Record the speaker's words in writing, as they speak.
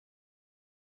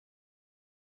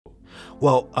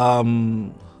Well,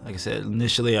 like I said,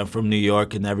 initially I'm from New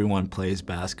York and everyone plays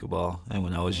basketball. And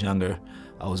when I was younger,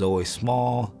 I was always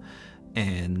small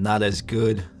and not as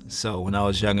good. So when I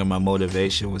was younger, my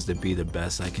motivation was to be the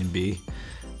best I can be.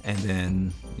 And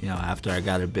then, after I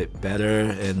got a bit better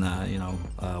and,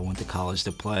 went to college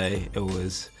to play, it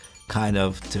was kind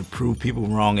of to prove people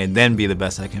wrong and then be the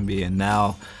best I can be. And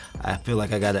now I feel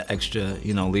like I got an extra,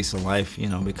 lease of life,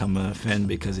 becoming a Finn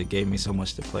because it gave me so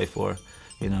much to play for.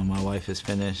 My wife is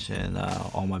Finnish and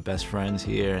all my best friends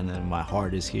here, and then my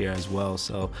heart is here as well.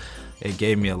 So it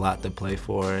gave me a lot to play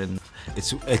for. And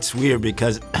it's weird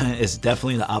because it's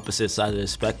definitely the opposite side of the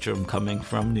spectrum, coming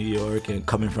from New York and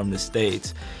coming from the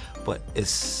States. But it's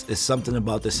something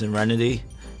about the serenity,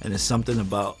 and it's something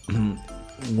about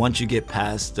once you get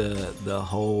past the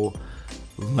whole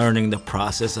learning the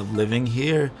process of living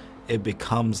here, it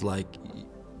becomes like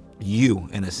you,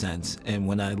 in a sense. And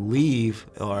when I leave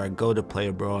or I go to play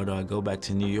abroad or I go back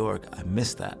to New York, I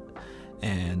miss that.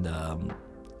 And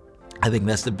I think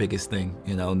that's the biggest thing,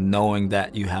 knowing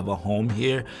that you have a home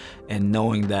here and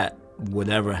knowing that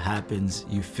whatever happens,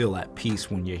 you feel at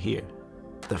peace when you're here.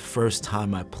 The first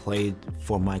time I played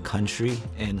for my country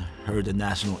and heard the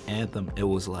national anthem, it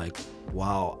was like,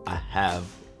 wow, I have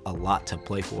a lot to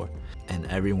play for. And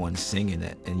everyone singing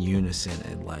it in unison,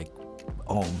 and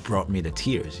brought me to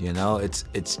tears,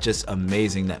 It's just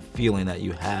amazing, that feeling that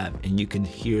you have, and you can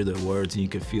hear the words and you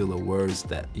can feel the words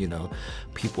that,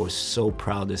 people are so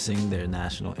proud to sing their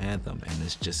national anthem, and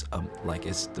it's just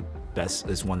it's the best,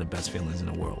 it's one of the best feelings in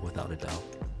the world, without a doubt.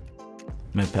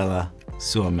 Me pelaat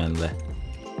Suomelle.